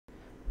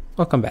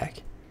Welcome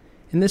back.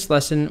 In this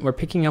lesson, we're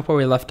picking up where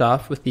we left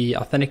off with the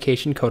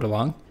authentication code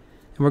along,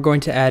 and we're going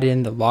to add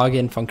in the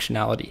login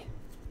functionality.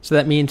 So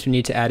that means we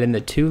need to add in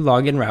the two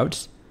login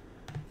routes,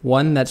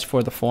 one that's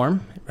for the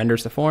form, it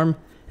renders the form,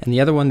 and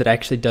the other one that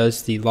actually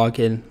does the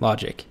login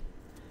logic.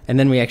 And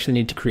then we actually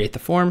need to create the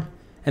form,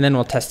 and then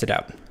we'll test it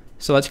out.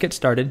 So let's get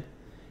started.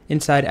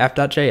 Inside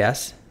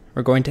app.js,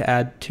 we're going to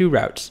add two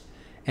routes,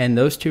 and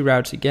those two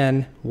routes,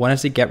 again, one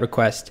is a GET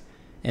request,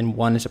 and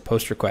one is a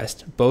POST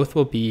request. Both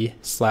will be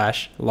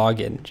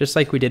 /login, just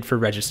like we did for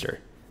register.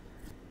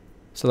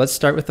 So let's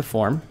start with the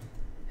form,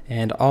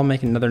 and I'll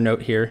make another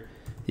note here.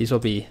 These will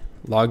be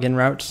login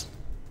routes,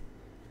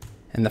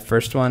 and the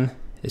first one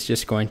is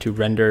just going to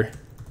render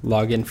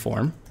login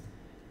form,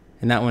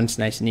 and that one's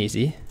nice and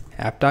easy.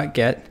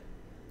 App.get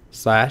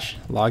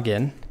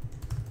 /login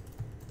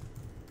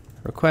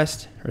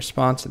request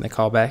response in the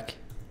callback,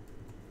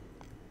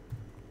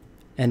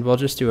 and we'll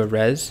just do a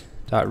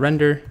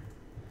res.render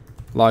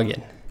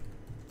login.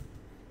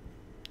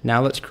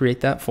 Now let's create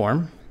that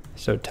form.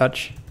 So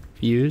touch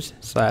views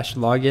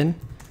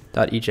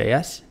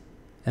 /login.ejs,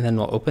 and then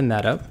we'll open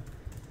that up.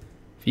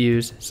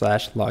 Views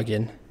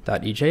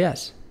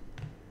 /login.ejs.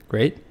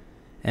 Great.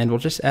 And we'll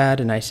just add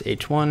a nice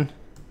h1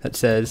 that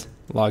says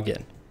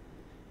login.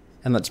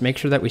 And let's make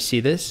sure that we see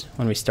this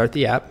when we start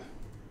the app.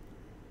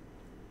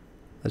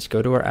 Let's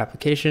go to our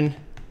application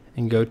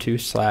and go to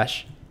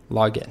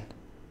 /login.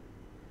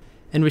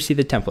 And we see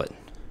the template.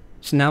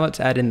 So now let's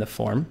add in the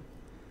form,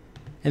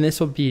 and this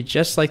will be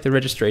just like the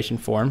registration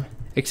form,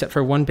 except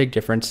for one big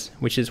difference,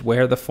 which is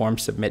where the form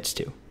submits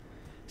to.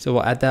 So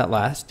we'll add that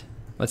last.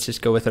 Let's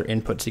just go with our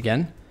inputs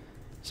again.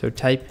 So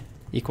type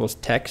equals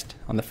text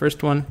on the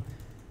first one,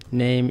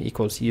 name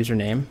equals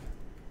username,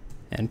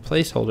 and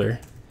placeholder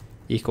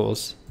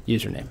equals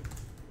username.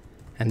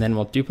 And then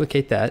we'll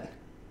duplicate that,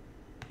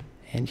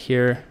 and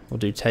here we'll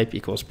do type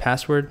equals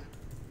password,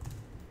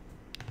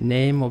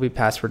 name will be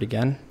password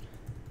again,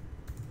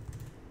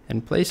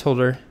 and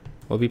placeholder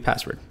will be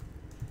password.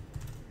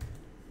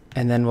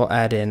 And then we'll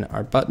add in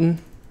our button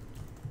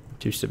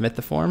to submit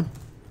the form,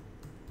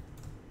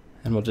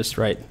 and we'll just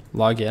write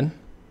login.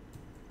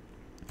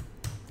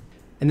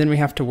 And then we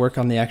have to work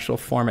on the actual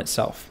form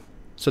itself.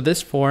 So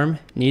this form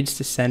needs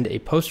to send a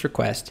POST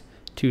request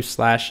to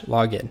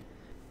 /login.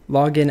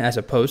 Login as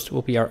a POST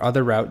will be our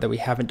other route that we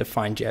haven't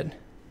defined yet,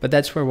 but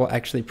that's where we'll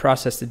actually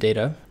process the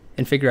data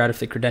and figure out if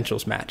the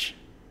credentials match.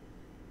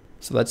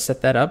 So let's set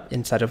that up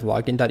inside of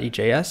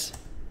login.ejs.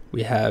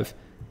 We have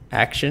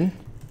action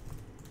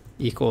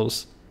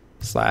equals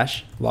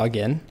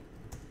 /login,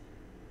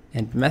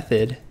 and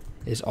method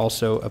is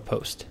also a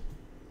POST.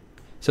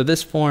 So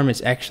this form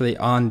is actually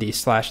on the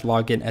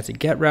 /login as a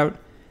GET route,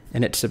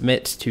 and it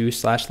submits to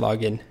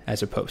 /login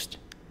as a POST.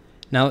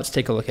 Now let's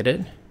take a look at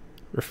it.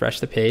 Refresh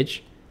the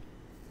page.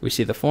 We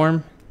see the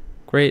form.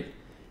 Great.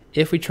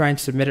 If we try and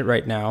submit it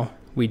right now,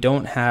 we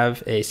don't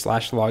have a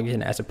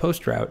 /login as a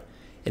POST route,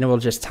 and it will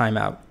just time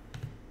out.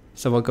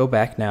 So we'll go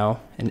back now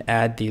and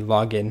add the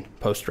login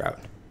POST route.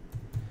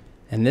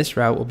 And this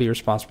route will be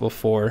responsible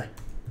for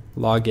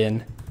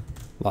login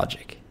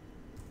logic.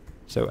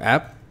 So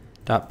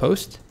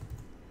app.post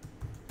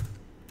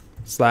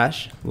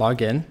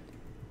 /login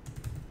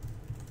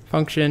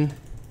function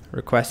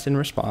request and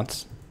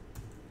response.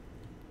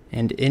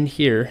 And in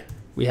here,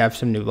 we have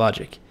some new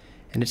logic.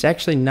 And it's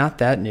actually not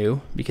that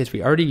new because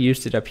we already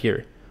used it up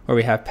here where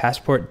we have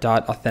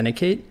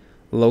passport.authenticate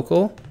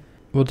local.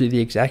 We'll do the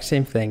exact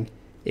same thing,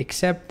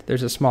 except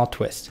there's a small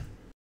twist,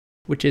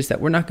 which is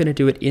that we're not going to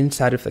do it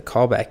inside of the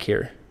callback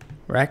here.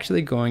 We're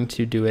actually going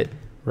to do it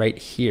right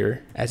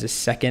here as a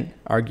second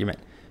argument.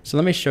 So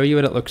let me show you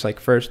what it looks like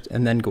first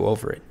and then go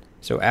over it.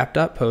 So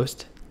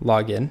app.post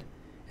login,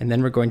 and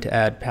then we're going to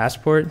add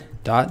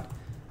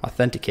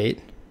passport.authenticate,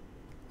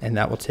 and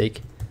that will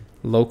take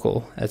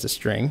local as a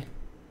string,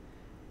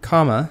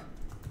 comma,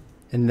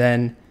 and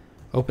then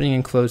opening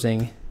and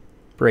closing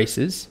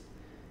braces.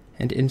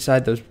 And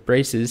inside those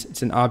braces,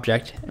 it's an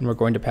object, and we're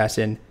going to pass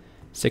in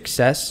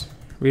success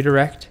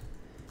redirect,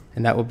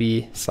 and that will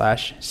be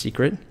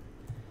 /secret.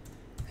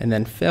 And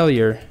then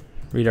failure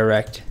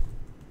redirect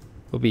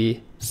will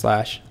be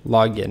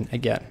 /login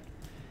again.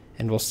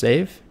 And we'll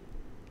save.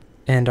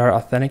 And our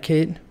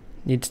authenticate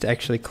needs to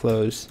actually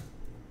close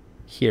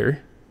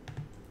here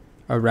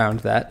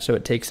around that. So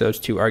it takes those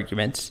two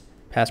arguments,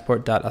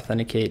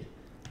 passport.authenticate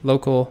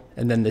local,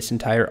 and then this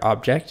entire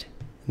object.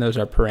 And those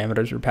are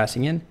parameters we're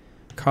passing in,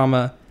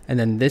 comma, and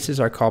then this is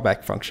our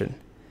callback function.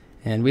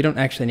 And we don't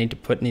actually need to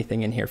put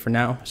anything in here for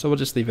now, so we'll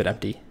just leave it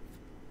empty.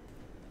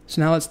 So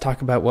now let's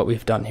talk about what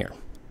we've done here.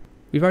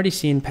 We've already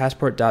seen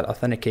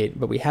passport.authenticate,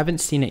 but we haven't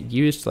seen it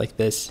used like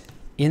this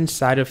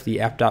inside of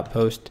the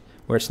app.post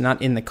where it's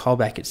not in the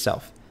callback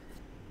itself.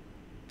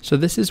 So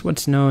this is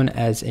what's known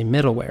as a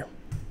middleware.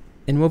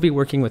 And we'll be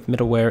working with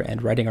middleware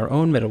and writing our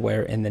own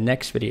middleware in the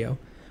next video.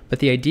 But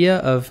the idea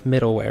of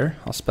middleware,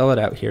 I'll spell it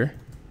out here,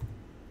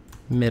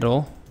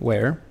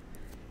 middleware,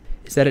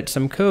 is that it's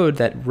some code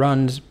that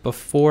runs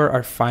before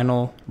our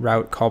final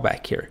route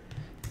callback here.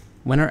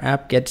 When our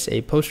app gets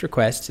a POST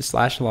request to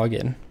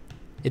 /login,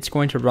 it's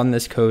going to run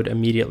this code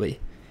immediately.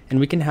 And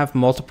we can have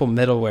multiple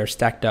middleware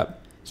stacked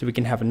up. So we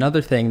can have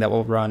another thing that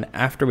will run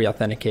after we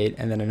authenticate,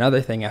 and then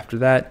another thing after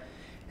that.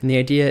 And the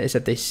idea is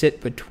that they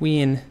sit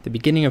between the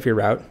beginning of your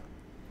route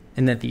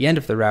and then at the end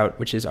of the route,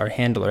 which is our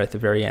handler at the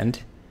very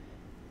end,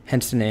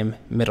 hence the name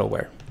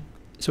middleware.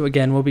 So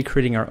again, we'll be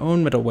creating our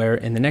own middleware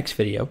in the next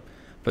video,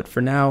 but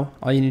for now,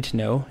 all you need to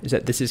know is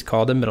that this is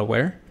called a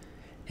middleware,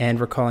 and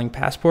we're calling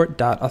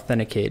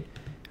passport.authenticate.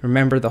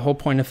 Remember, the whole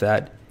point of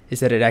that is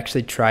that it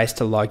actually tries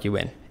to log you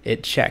in.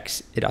 It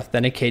checks, it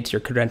authenticates your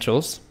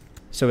credentials,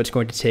 so it's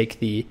going to take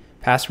the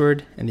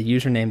password and the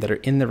username that are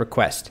in the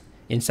request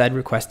inside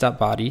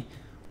request.body.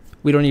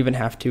 We don't even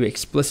have to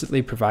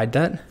explicitly provide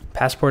that.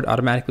 Passport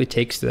automatically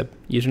takes the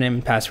username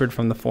and password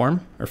from the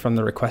form or from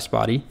the request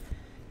body,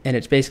 and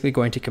it's basically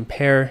going to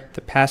compare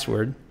the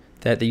password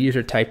that the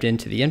user typed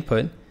into the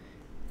input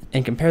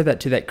and compare that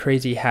to that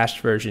crazy hashed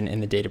version in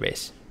the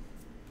database.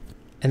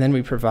 And then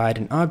we provide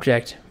an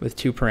object with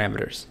two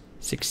parameters,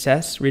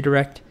 success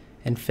redirect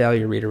and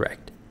failure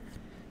redirect.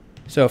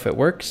 So if it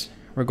works,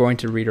 we're going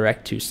to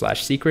redirect to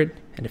 /secret,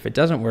 and if it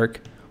doesn't work,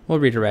 we'll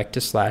redirect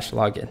to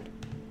 /login.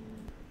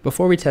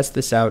 Before we test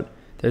this out,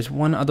 there's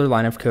one other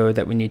line of code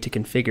that we need to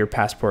configure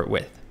Passport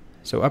with.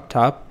 So up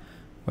top,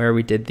 where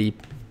we did the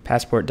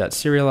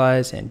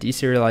passport.serialize and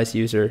deserialize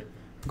user,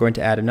 we're going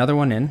to add another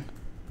one in,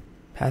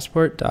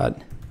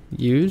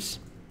 passport.use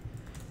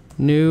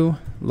new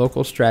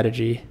local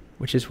strategy,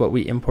 which is what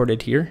we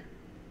imported here,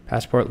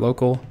 passport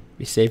local,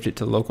 we saved it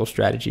to local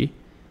strategy.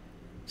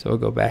 So we'll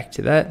go back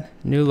to that,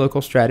 new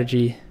local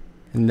strategy,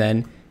 and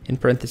then in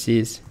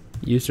parentheses,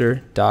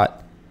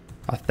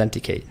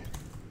 user.authenticate.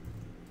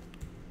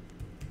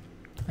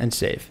 And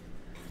save.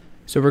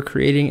 So we're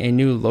creating a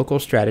new local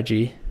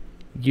strategy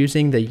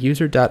using the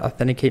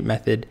user.authenticate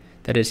method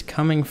that is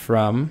coming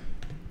from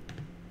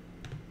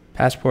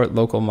passport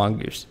local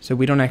mongoose. So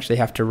we don't actually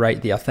have to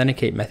write the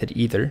authenticate method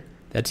either.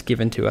 That's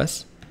given to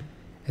us.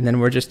 And then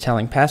we're just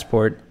telling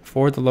passport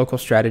for the local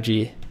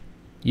strategy,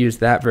 use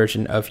that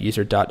version of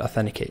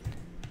user.authenticate.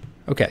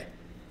 Okay.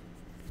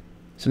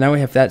 So now we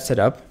have that set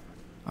up.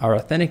 Our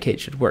authenticate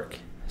should work.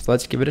 So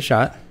let's give it a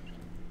shot.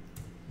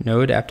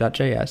 Node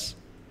app.js.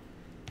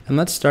 And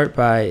let's start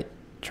by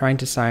trying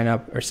to sign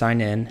up or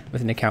sign in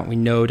with an account we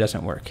know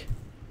doesn't work.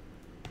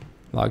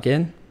 Log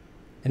in,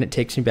 and it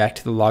takes me back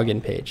to the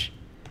login page.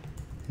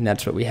 And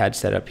that's what we had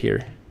set up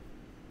here.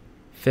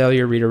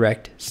 Failure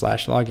redirect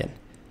 /login.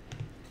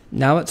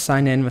 Now let's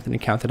sign in with an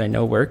account that I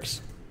know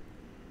works.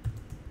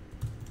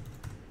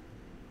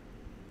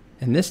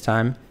 And this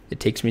time, it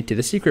takes me to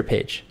the secret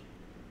page.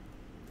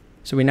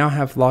 So we now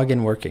have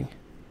login working.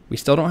 We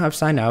still don't have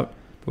sign out,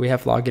 but we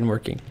have login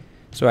working.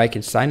 So I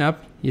can sign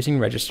up using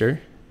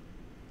register,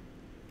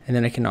 and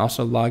then I can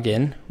also log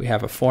in. We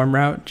have a form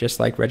route, just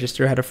like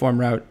register had a form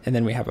route, and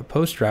then we have a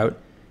post route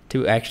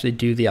to actually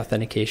do the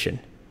authentication.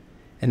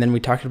 And then we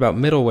talked about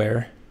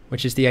middleware,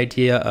 which is the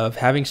idea of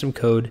having some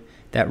code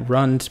that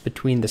runs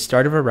between the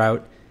start of a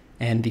route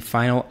and the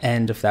final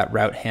end of that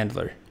route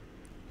handler.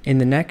 In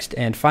the next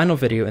and final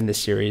video in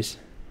this series,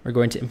 we're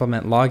going to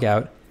implement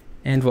logout,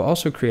 and we'll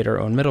also create our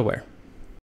own middleware.